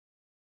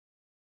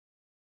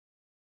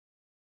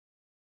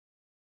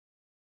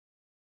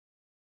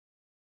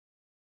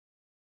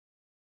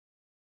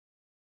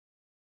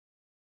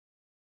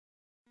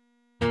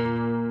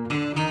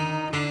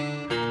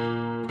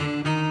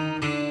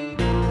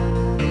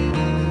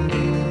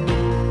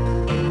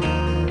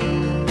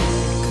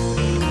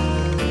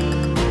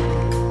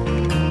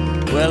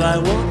Well, I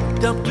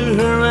walked up to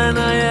her and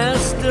I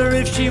asked her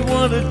if she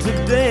wanted to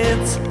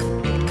dance.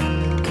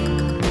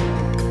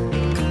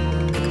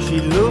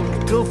 She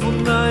looked awful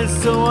nice,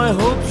 so I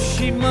hoped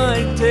she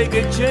might take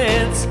a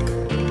chance.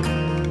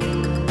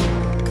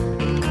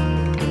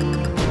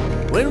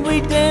 When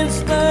we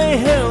danced, I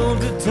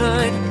held her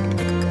tight.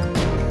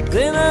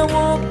 Then I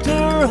walked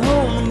her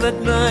home that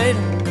night,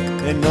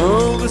 and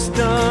all the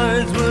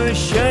stars were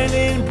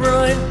shining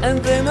bright. And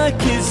then I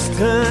kissed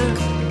her.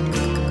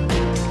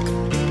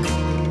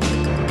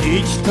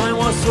 Each time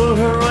I saw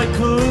her, I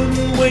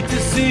couldn't wait to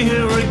see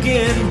her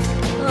again.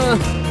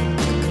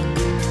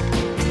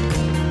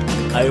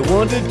 I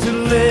wanted to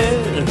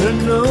let her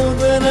know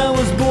that I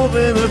was more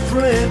than a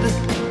friend.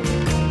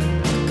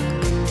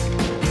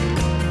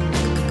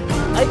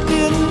 I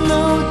didn't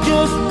know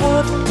just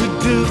what to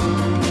do,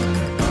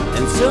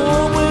 and so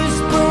I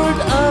whispered,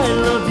 I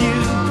love you.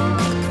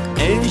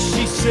 And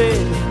she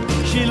said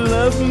she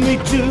loved me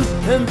too,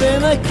 and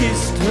then I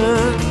kissed her.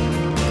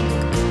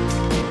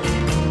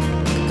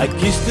 I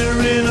kissed her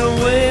in a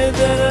way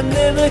that I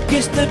never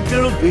kissed a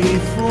girl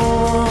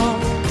before.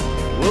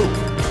 Whoa.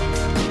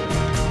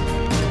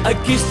 I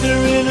kissed her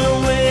in a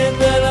way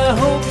that I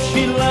hope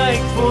she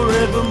liked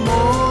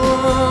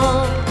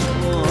forevermore.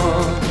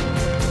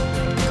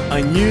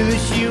 I knew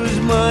that she was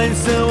mine,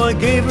 so I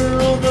gave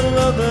her all the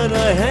love that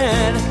I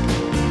had.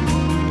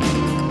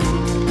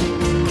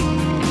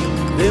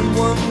 Then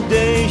one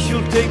day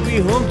she'll take me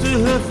home to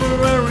her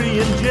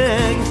Ferrari and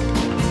Jag.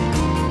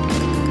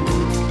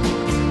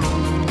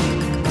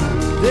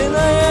 Then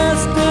I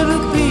asked her to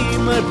be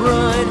my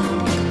bride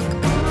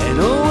and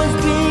always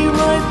be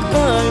right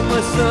by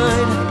my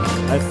side.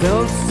 I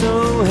felt so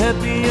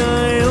happy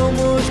I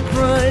almost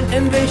cried.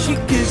 And then she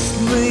kissed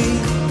me,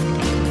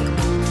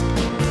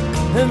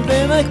 and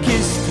then I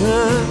kissed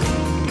her,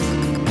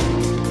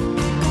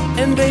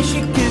 and then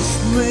she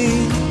kissed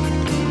me,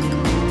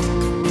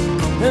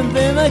 and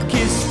then I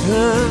kissed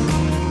her.